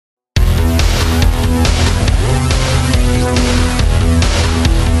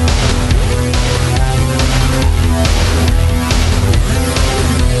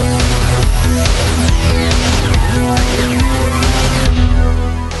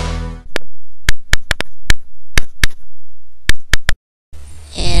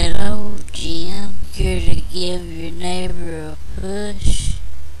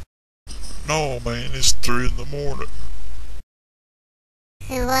No, man, it's 3 in the morning.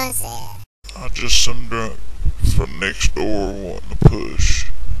 Who was it? I just some drunk from next door wanting to push.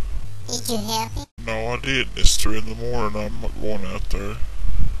 Did you help him? No, I didn't. It's 3 in the morning. I'm not going out there.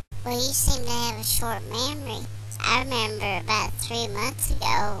 Well, you seem to have a short memory. I remember about 3 months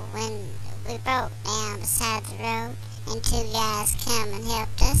ago when we broke down beside the road and 2 guys come and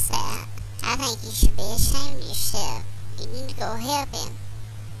helped us out. I think you should be ashamed of yourself. You need to go help him.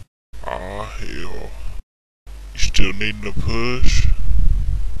 Ah, hell. You still needing a push?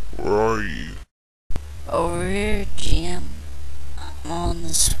 Where are you? Over here, Jim. I'm on the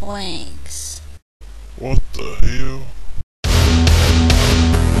swings.